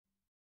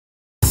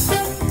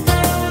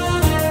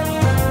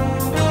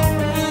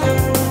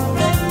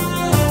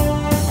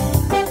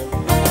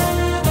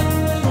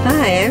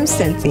I'm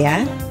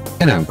Cynthia.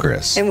 And I'm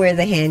Chris. And we're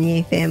the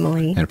Hanier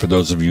Family. And for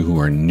those of you who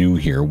are new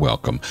here,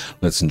 welcome.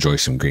 Let's enjoy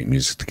some great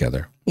music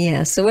together.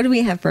 Yeah, so what do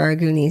we have for our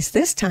Goonies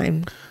this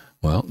time?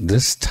 Well,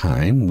 this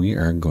time we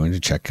are going to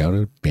check out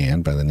a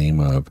band by the name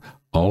of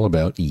All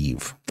About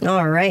Eve.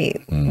 All right.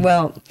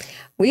 Well,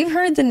 we've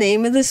heard the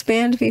name of this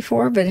band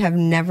before, but have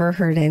never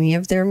heard any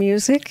of their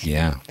music.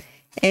 Yeah.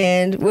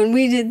 And when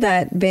we did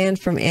that band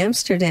from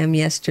Amsterdam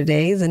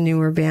yesterday, the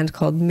newer band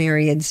called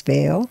Myriad's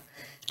Veil,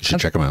 You should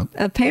check them out.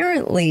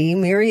 apparently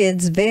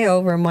Myriad's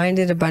Veil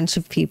reminded a bunch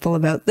of people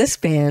about this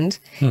band,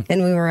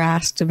 and we were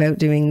asked about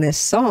doing this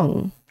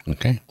song.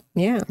 Okay.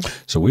 Yeah.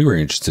 So we were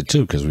interested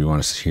too because we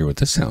want to hear what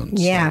this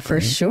sounds Yeah, like, for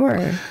right? sure.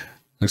 Like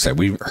I said,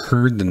 we've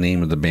heard the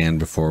name of the band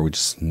before. We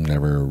just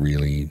never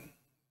really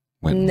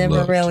went and Never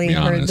looked, to really be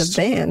heard honest.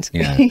 the band.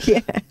 Yeah.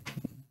 Yeah.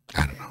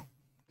 I don't know.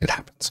 It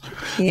happens.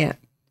 Yeah.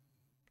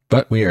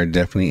 But we are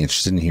definitely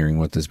interested in hearing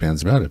what this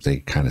band's about if they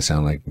kind of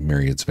sound like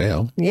Myriad's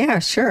Veil. Yeah,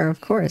 sure,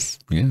 of course.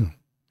 Yeah.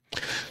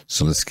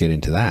 So let's get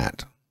into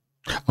that.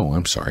 Oh,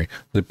 I'm sorry.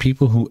 The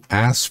people who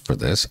asked for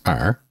this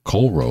are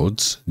Cole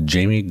Rhodes,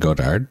 Jamie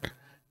Goddard,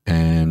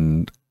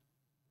 and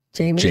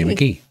Jamie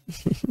McGee.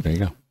 There you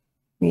go.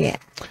 Yeah.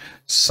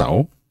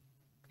 So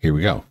here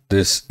we go.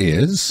 This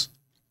is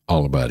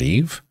All About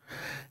Eve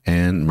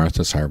and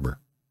Martha's Harbour.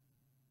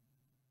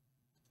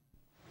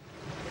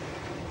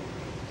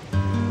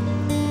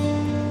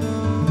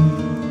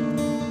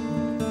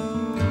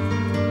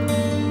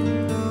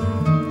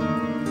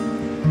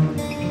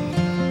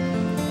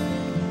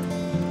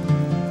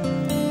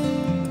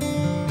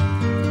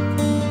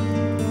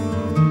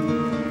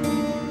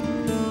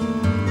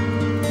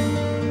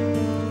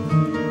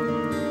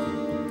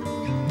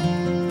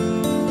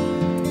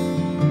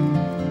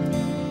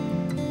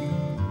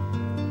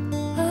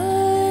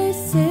 I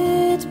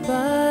sit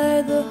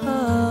by the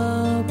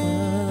harbor,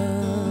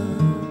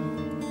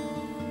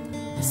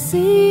 the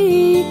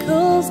sea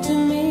calls to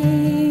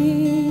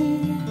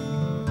me,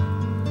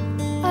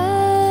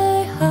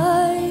 I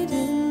hide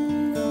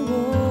in the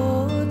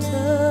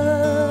water,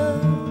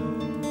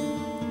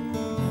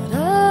 but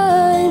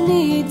I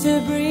need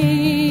to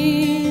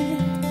breathe.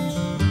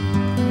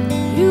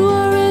 You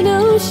are an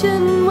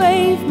ocean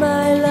wave,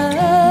 my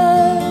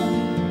love,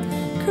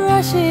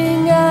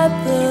 crashing at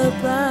the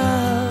bow.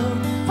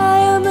 I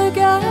am a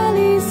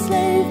galley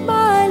slave,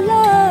 my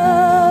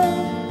love.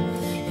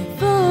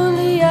 If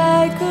only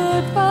I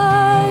could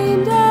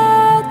find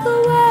out the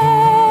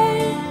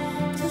way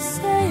to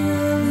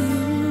sail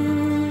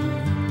you,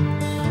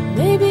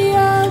 maybe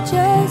I'll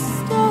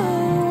just go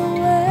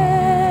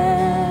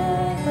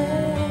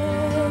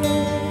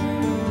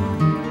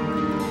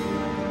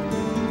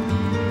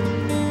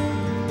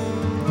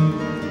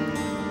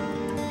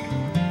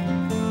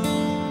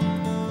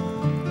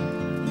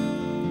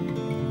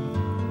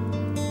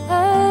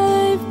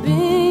I've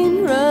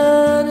been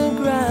run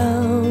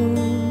aground,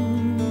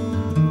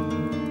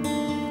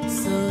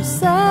 so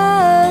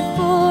sad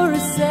for a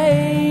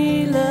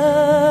sailor.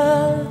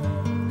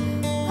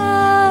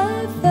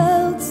 I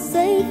felt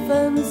safe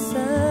and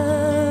sound,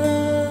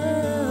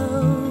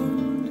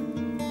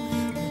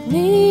 but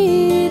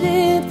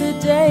needed the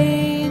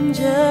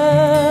danger.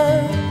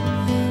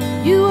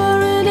 You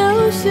are an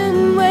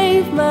ocean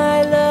wave,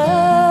 my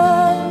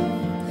love,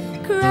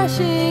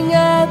 crashing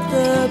at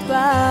the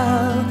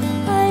bow.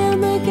 I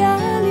am a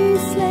galley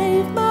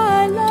slave,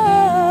 my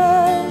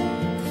love.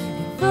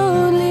 If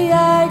only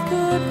I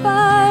could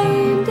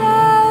find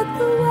out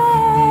the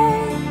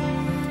way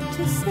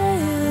to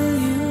sail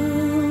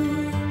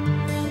you,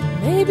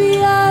 maybe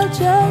I'll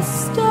just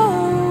stow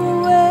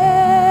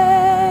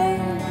away.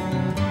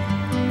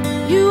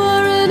 You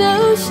are an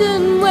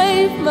ocean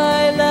wave,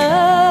 my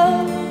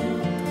love,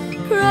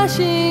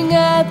 crashing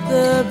at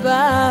the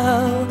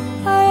bow.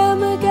 I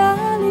am a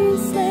galley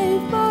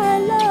slave, my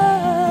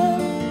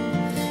love.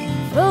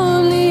 If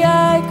only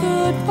I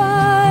could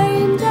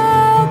find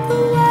out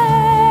the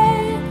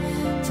way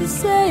to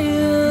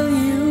sail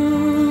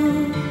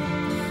you,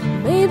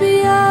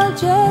 maybe I'll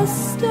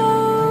just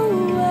stow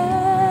away.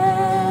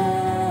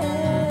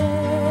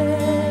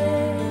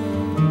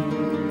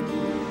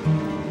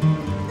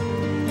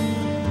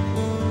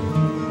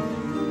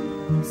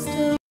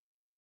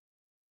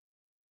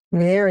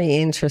 Very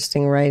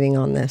interesting writing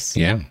on this.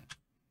 Yeah.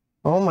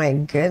 Oh my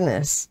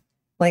goodness.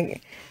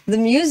 Like, the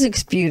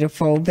music's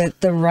beautiful,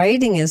 but the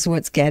writing is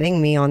what's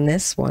getting me on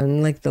this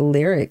one, like the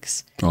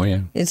lyrics. Oh,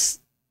 yeah. It's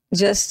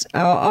just,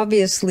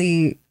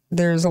 obviously,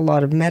 there's a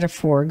lot of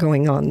metaphor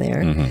going on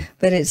there,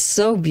 but it's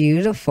so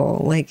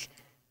beautiful. Like,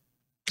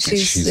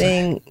 she's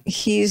saying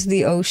he's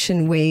the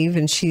ocean wave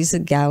and she's a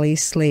galley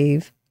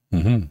slave.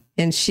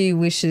 And she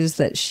wishes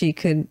that she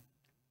could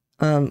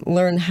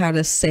learn how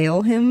to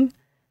sail him,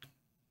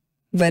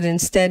 but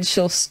instead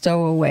she'll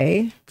stow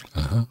away.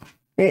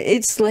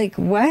 It's like,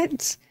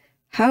 what?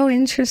 How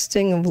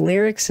interesting of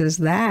lyrics is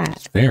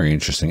that? Very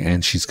interesting.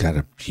 And she's got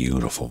a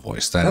beautiful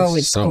voice. That is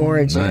it's so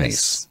gorgeous.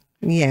 nice.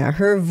 Yeah,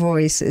 her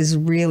voice is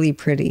really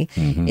pretty.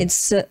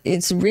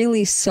 It's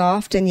really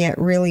soft and yet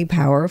really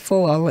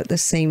powerful all at the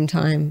same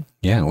time.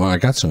 Yeah, well, I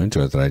got so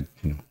into it that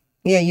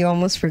Yeah, you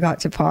almost forgot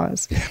to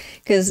pause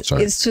because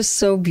it's just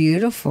so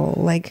beautiful.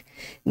 Like,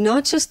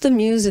 not just the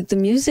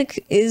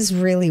music is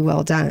really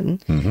well done,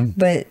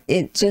 but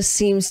it just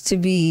seems to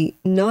be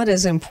not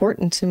as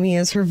important to me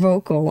as her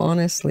vocal,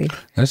 honestly.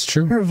 That's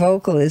true. Her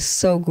vocal is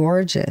so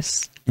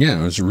gorgeous. Yeah,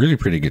 it was a really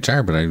pretty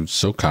guitar, but I was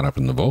so caught up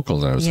in the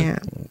vocals. I was like,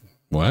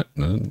 what?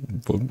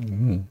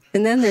 And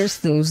then there's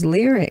those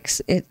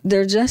lyrics.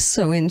 They're just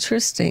so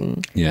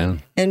interesting. Yeah.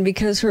 And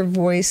because her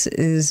voice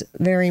is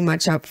very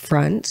much up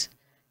front,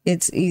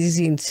 it's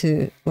easy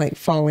to like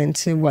fall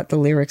into what the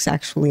lyrics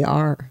actually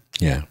are.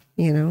 Yeah.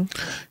 You know?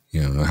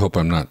 Yeah. I hope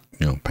I'm not,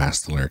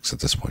 past the lyrics at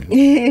this point.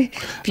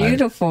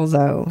 Beautiful,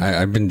 though.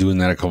 I've been doing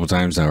that a couple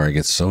times now where I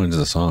get so into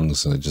the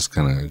songs and it just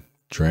kind of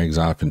drags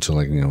off until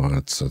like,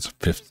 it's a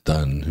fifth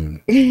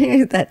done.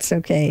 That's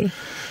okay.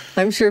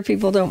 I'm sure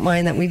people don't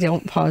mind that we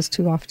don't pause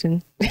too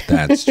often.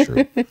 That's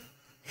true.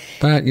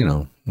 But,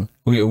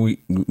 we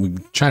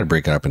try to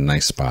break it up in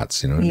nice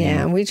spots,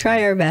 Yeah, we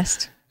try our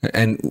best.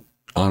 And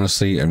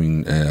honestly, I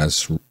mean,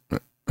 as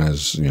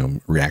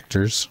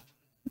reactors,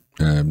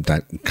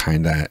 that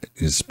kind of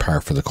is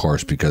par for the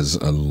course because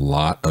a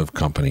lot of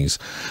companies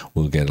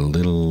will get a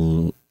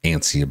little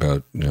antsy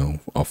about,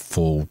 a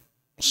full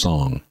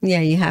song.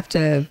 Yeah,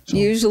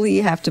 usually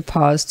you have to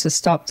pause to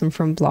stop them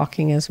from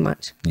blocking as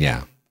much.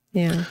 Yeah.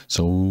 Yeah.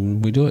 So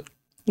we do it.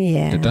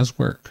 Yeah. It does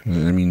work. I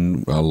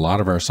mean, a lot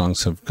of our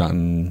songs have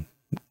gotten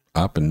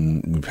up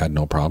and we've had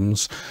no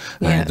problems.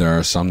 Yeah. There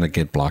are some that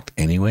get blocked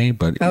anyway,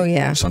 but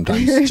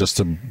sometimes just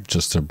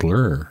a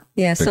blur.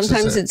 Yeah,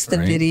 sometimes it's the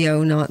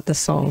video, not the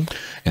song.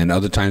 And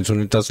other times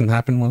when it doesn't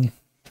happen, well,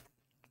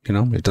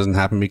 it doesn't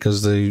happen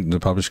because the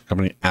publishing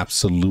company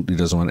absolutely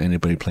doesn't want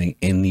anybody playing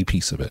any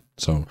piece of it.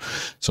 So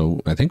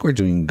I think we're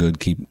doing good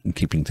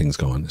keeping things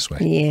going this way.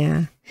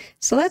 Yeah.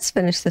 So let's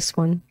finish this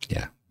one.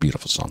 Yeah,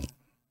 beautiful song.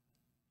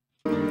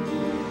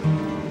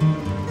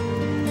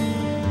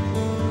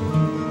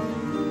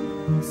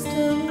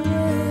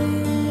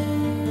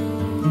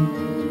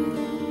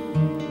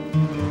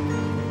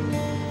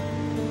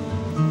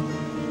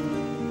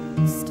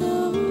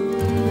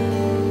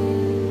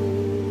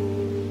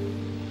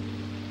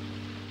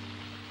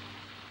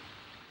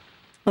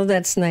 Oh,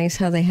 that's nice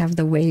how they have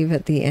the wave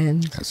at the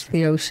end. That's right.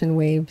 The ocean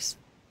waves.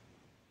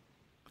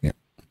 Yeah.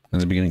 At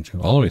the beginning too.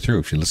 All the way through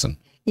if you listen.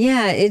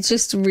 Yeah, it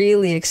just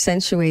really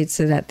accentuates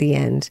it at the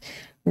end.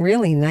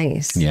 Really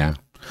nice. Yeah.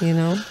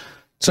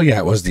 So yeah,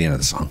 it was the end of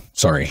the song.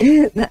 Sorry.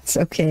 That's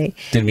okay.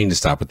 Didn't mean to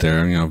stop it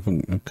there.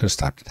 Could have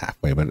stopped it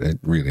halfway, but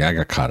I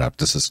got caught up.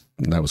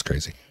 That was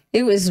crazy.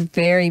 It was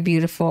very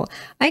beautiful.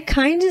 I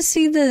kind of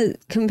see the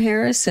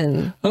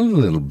comparison a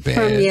little bit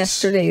from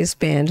yesterday's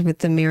band with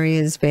the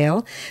Myriad's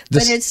Veil,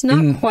 but it's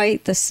not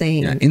quite the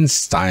same. Yeah, in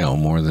style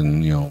more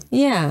than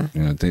Yeah.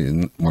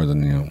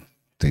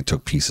 They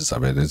took pieces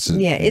of it.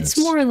 It's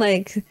more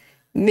like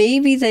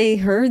maybe they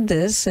heard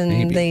this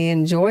and they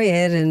enjoy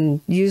it and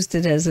used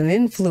it as an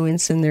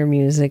influence in their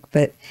music,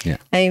 but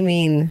I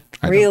mean,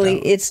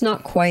 really, it's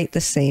not quite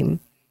the same.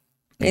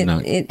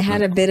 It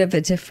had a bit of a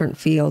different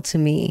feel to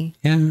me.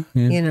 Yeah.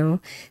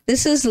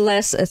 This is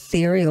less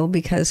ethereal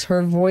because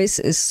her voice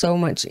is so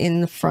much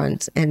in the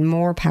front and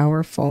more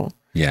powerful.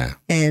 Yeah.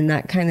 And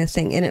that kind of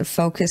thing. And it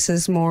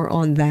focuses more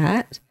on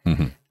that.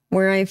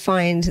 Where I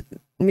find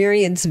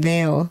Myriad's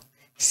Veil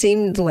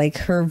seemed like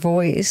her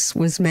voice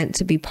was meant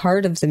to be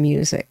part of the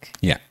music.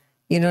 Yeah.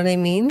 You know what I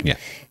mean? Yeah.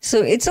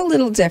 So it's a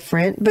little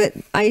different, but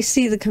I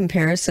see the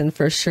comparison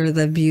for sure.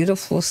 The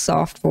beautiful,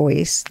 soft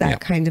voice, that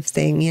kind of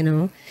thing,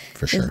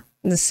 For sure.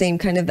 The same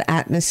kind of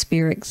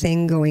atmospheric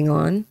thing going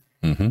on,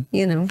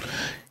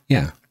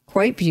 Yeah.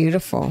 Quite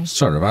beautiful.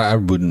 Sort of. I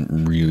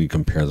wouldn't really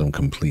compare them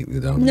completely,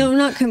 though. No,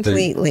 not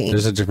completely.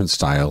 There's a different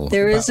style.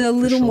 There is a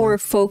little more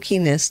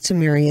folkiness to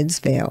Myriad's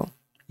Veil.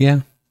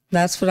 Yeah.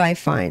 That's what I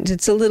find.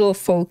 It's a little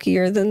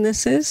folkier than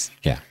this is.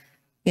 Yeah.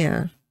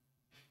 Yeah.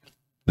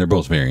 They're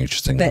both very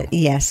interesting. But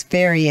yes,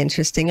 very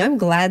interesting. I'm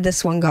glad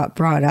this one got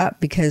brought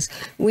up because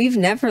we've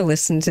never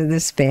listened to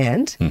this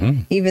band.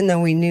 Even though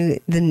we knew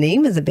the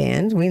name of the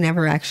band, we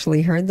never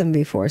actually heard them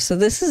before. So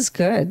this is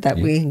good that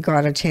we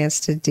got a chance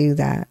to do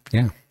that.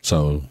 Yeah.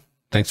 So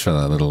thanks for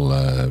that little,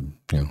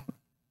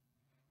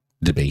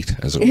 debate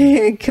as it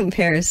were.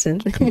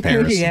 Comparison.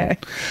 Yeah.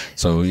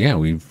 So yeah,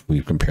 we've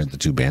compared the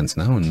two bands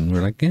now and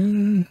we're like,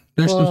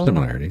 there's some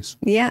similarities.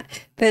 Yeah.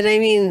 But I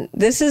mean,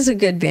 this is a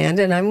good band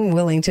and I'm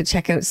willing to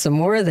check out some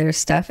more of their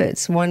stuff.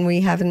 It's one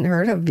we haven't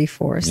heard of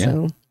before.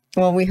 So,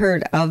 well, we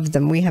heard of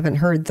them. We haven't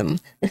heard them.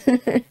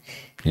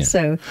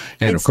 So,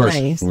 and of course,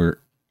 nice. We're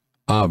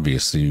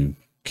obviously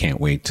can't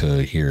wait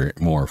to hear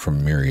more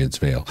from Myriad's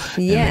Veil.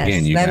 Yes, and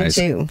again, you guys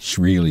too.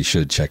 really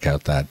should check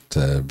out that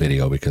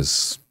video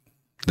because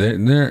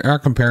there are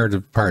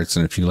comparative parts,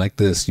 and if you like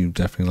this, you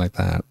definitely like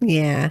that.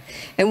 Yeah,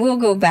 and we'll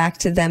go back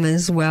to them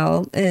as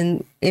well.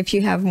 And if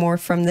you have more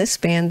from this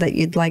band that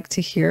you'd like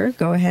to hear,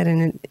 go ahead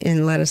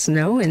and let us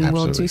know, and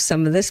we'll do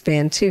some of this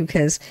band too,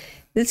 because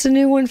It's a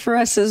new one for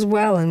us as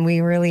well, and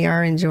we really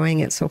are enjoying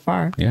it so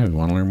far. Yeah, we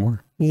want to learn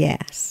more.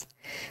 Yes.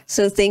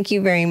 So thank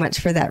you very much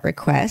for that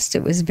request.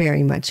 It was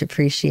very much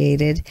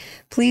appreciated.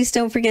 Please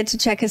don't forget to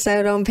check us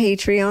out on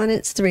Patreon.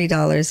 It's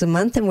 $3 a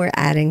month, and we're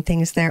adding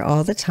things there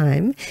all the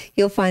time.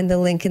 You'll find the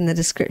link in the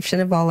description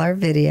of all our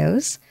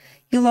videos.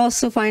 You'll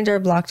also find our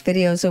blocked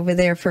videos over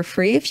there for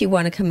free. If you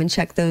want to come and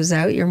check those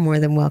out, you're more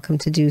than welcome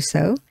to do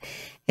so.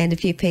 And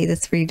if you pay the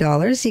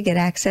 $3, you get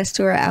access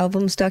to our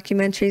albums,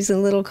 documentaries,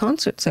 and little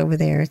concerts over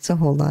there. It's a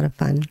whole lot of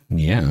fun.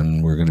 Yeah,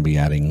 and we're going to be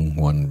adding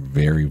one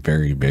very,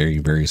 very, very,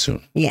 very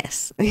soon.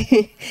 Yes.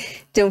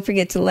 Don't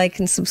forget to like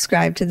and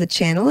subscribe to the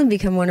channel and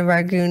become one of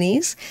our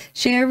Goonies.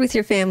 Share with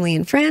your family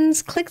and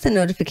friends. Click the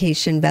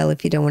notification bell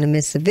if you don't want to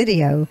miss a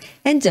video.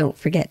 And don't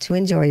forget to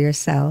enjoy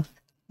yourself.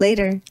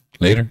 Later.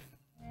 Later.